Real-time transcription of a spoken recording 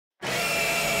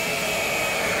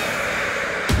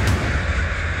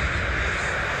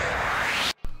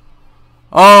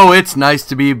Oh, it's nice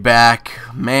to be back.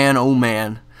 Man, oh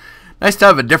man. Nice to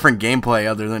have a different gameplay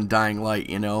other than Dying Light,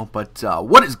 you know. But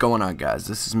what is going on, guys?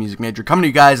 This is Music Major coming to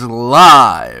you guys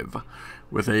live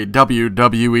with a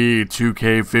WWE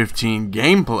 2K15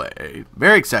 gameplay.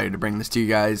 Very excited to bring this to you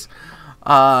guys.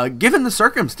 Given the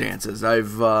circumstances,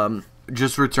 I've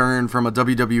just returned from a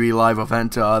WWE Live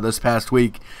event this past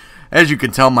week. As you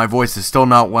can tell, my voice is still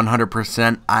not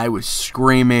 100%. I was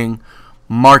screaming,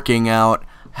 marking out,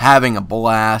 having a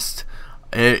blast.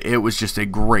 It was just a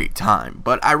great time.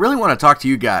 But I really want to talk to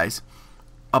you guys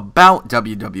about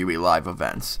WWE Live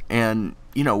events and,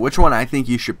 you know, which one I think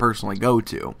you should personally go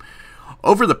to.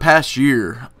 Over the past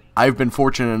year, I've been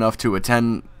fortunate enough to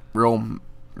attend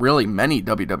really many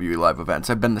WWE Live events.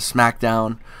 I've been to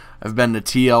SmackDown, I've been to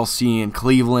TLC in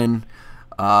Cleveland,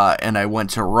 and I went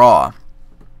to Raw.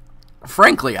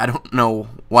 Frankly, I don't know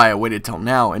why I waited till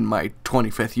now in my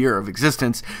 25th year of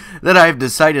existence that I've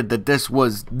decided that this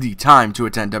was the time to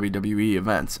attend WWE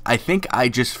events. I think I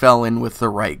just fell in with the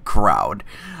right crowd.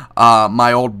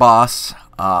 My old boss,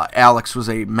 Alex, was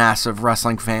a massive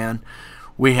wrestling fan.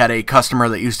 We had a customer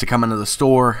that used to come into the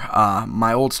store,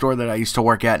 my old store that I used to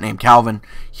work at, named Calvin,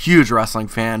 huge wrestling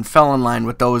fan, fell in line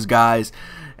with those guys,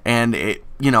 and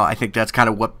I think that's kind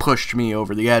of what pushed me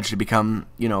over the edge to become,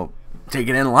 take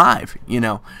it in live,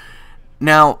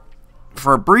 Now,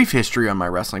 for a brief history on my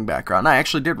wrestling background, I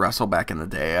actually did wrestle back in the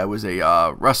day. I was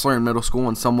a wrestler in middle school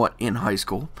and somewhat in high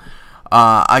school.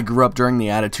 I grew up during the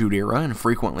Attitude Era and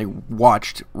frequently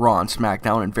watched Raw and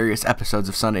SmackDown and various episodes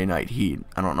of Sunday Night Heat.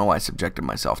 I don't know why I subjected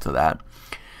myself to that.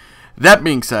 That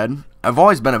being said, I've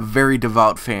always been a very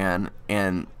devout fan,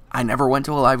 and I never went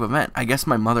to a live event. I guess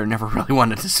my mother never really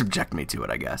wanted to subject me to it,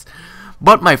 I guess.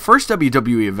 But my first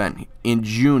WWE event in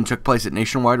June took place at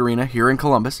Nationwide Arena here in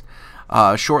Columbus,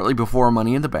 shortly before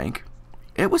Money in the Bank.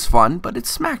 It was fun, but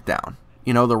it's SmackDown.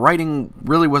 The writing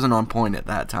really wasn't on point at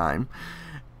that time,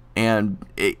 and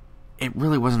it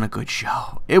really wasn't a good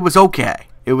show. It was okay.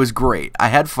 It was great. I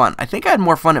had fun. I think I had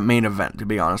more fun at Main Event, to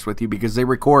be honest with you, because they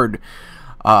record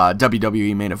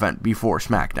WWE Main Event before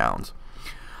SmackDowns.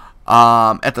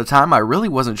 At the time, I really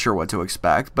wasn't sure what to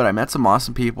expect, but I met some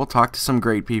awesome people, talked to some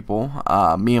great people.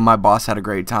 Me and my boss had a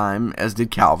great time, as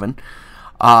did Calvin.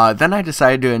 Then I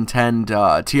decided to attend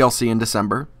TLC in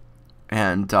December,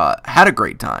 and had a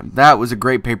great time. That was a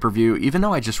great pay-per-view, even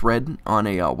though I just read on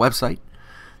a website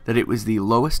that it was the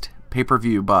lowest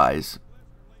pay-per-view buys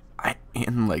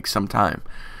in like some time.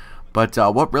 But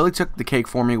what really took the cake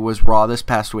for me was Raw this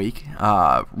past week,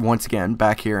 once again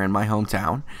back here in my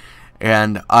hometown.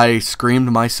 And I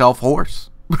screamed myself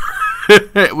hoarse.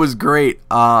 It was great.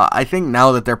 I think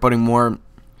now that they're putting more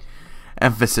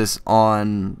emphasis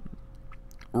on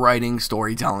writing,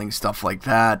 storytelling, stuff like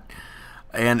that,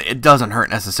 and it doesn't hurt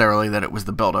necessarily that it was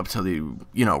the build-up to the,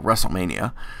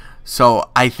 WrestleMania. So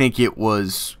I think it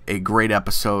was a great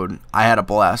episode. I had a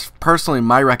blast. Personally,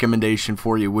 my recommendation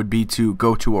for you would be to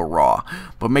go to a Raw,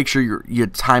 but make sure you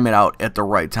time it out at the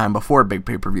right time before a big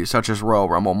pay-per-view, such as Royal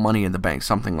Rumble, Money in the Bank,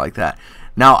 something like that.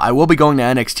 Now, I will be going to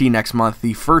NXT next month,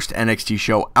 the first NXT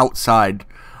show outside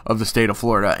of the state of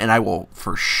Florida, and I will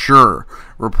for sure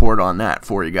report on that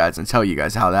for you guys and tell you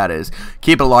guys how that is.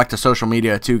 Keep it locked to social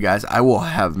media too, guys. I will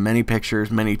have many pictures,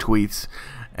 many tweets,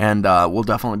 and we'll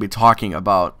definitely be talking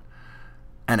about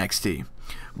NXT.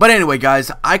 But anyway, guys,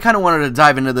 I kind of wanted to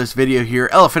dive into this video here.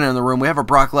 Elephant in the room. We have a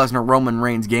Brock Lesnar Roman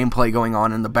Reigns gameplay going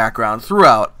on in the background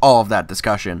throughout all of that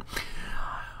discussion.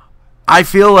 I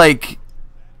feel like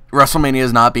WrestleMania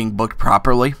is not being booked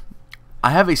properly. I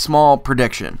have a small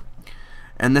prediction,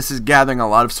 and this is gathering a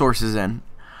lot of sources in.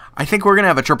 I think we're going to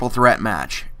have a triple threat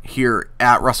match here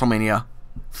at WrestleMania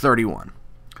 31.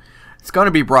 It's going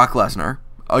to be Brock Lesnar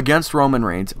against Roman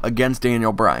Reigns against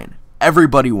Daniel Bryan.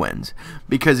 Everybody wins,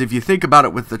 because if you think about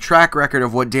it, with the track record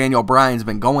of what Daniel Bryan's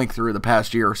been going through the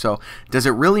past year or so, does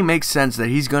it really make sense that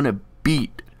he's going to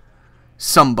beat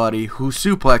somebody who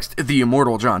suplexed the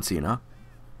immortal John Cena?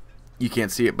 You can't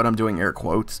see it, but I'm doing air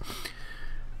quotes.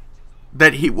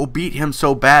 That he will beat him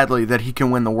so badly that he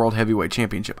can win the World Heavyweight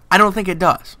Championship. I don't think it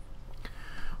does.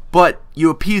 But you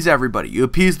appease everybody. You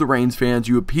appease the Reigns fans.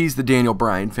 You appease the Daniel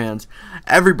Bryan fans.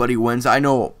 Everybody wins. I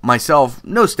know myself,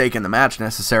 no stake in the match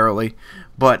necessarily,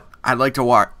 but I'd like to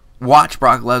watch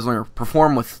Brock Lesnar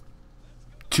perform with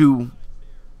two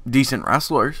decent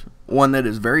wrestlers, one that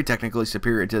is very technically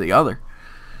superior to the other.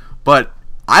 But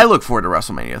I look forward to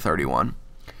WrestleMania 31.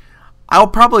 I'll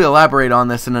probably elaborate on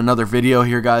this in another video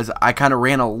here, guys. I kind of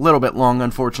ran a little bit long,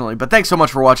 unfortunately. But thanks so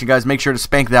much for watching, guys. Make sure to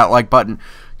spank that like button.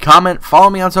 Comment, follow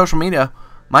me on social media.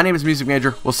 My name is Music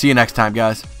Major. We'll see you next time,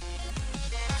 guys.